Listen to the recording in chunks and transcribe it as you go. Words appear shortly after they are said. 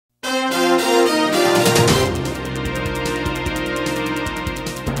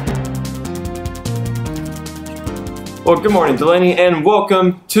Well, good morning, Delaney, and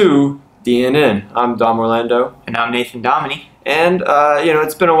welcome to DNN. I'm Dom Orlando. And I'm Nathan Domini. And,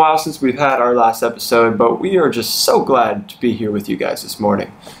 it's been a while since we've had our last episode, but we are just so glad to be here with you guys this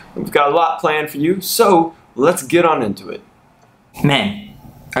morning. We've got a lot planned for you, so let's get on into it. Men,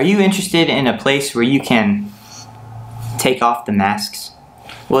 are you interested in a place where you can take off the masks?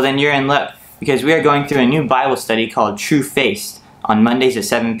 Well, then you're in luck, because we are going through a new Bible study called True Faced on Mondays at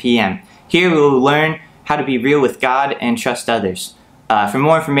 7 p.m. Here we will learn how to be real with God and trust others. For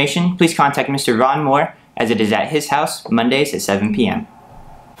more information, please contact Mr. Ron Moore, as it is at his house, Mondays at 7 p.m.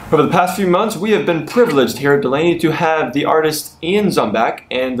 Over the past few months, we have been privileged here at Delaney to have the artist Ian Zumbach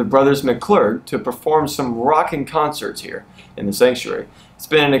and the brothers McClurg to perform some rocking concerts here in the sanctuary. It's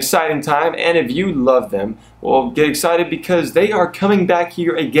been an exciting time, and if you love them, well, get excited because they are coming back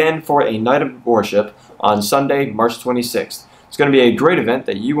here again for a night of worship on Sunday, March 26th. It's going to be a great event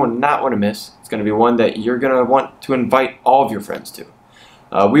that you will not want to miss. It's going to be one that you're going to want to invite all of your friends to.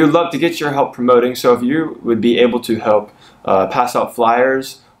 We would love to get your help promoting, so if you would be able to help pass out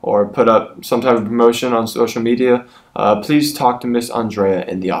flyers or put up some type of promotion on social media, please talk to Miss Andrea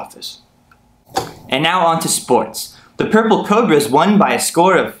in the office. And now on to sports. The Purple Cobras won by a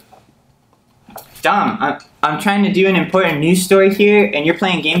score of... Dom, I'm trying to do an important news story here, and you're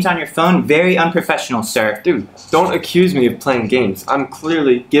playing games on your phone? Very unprofessional, sir. Dude, don't accuse me of playing games. I'm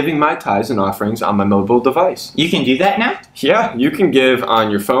clearly giving my tithes and offerings on my mobile device. You can do that now? Yeah, you can give on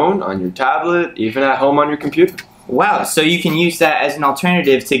your phone, on your tablet, even at home on your computer. Wow, so you can use that as an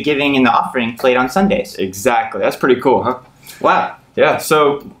alternative to giving in the offering played on Sundays. Exactly. That's pretty cool, huh? Wow. Yeah,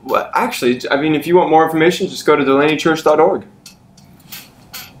 so actually, if you want more information, just go to delaneychurch.org.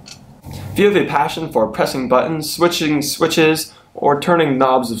 If you have a passion for pressing buttons, switching switches, or turning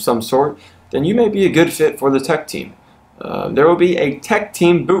knobs of some sort, then you may be a good fit for the tech team. There will be a tech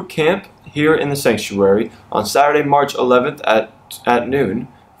team boot camp here in the sanctuary on Saturday, March 11th at noon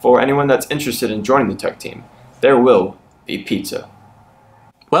for anyone that's interested in joining the tech team. There will be pizza.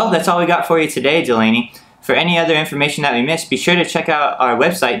 Well, that's all we got for you today, Delaney. For any other information that we missed, be sure to check out our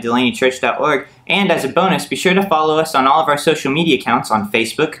website, delaneychurch.org, and as a bonus, be sure to follow us on all of our social media accounts on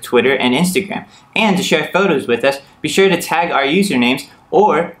Facebook, Twitter, and Instagram. And to share photos with us, be sure to tag our usernames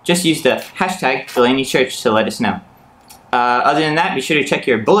or just use the hashtag DelaneyChurch to let us know. Other than that, be sure to check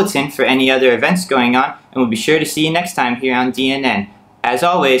your bulletin for any other events going on, and we'll be sure to see you next time here on DNN. As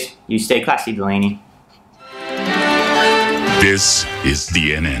always, you stay classy, Delaney. This is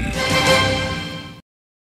DNN.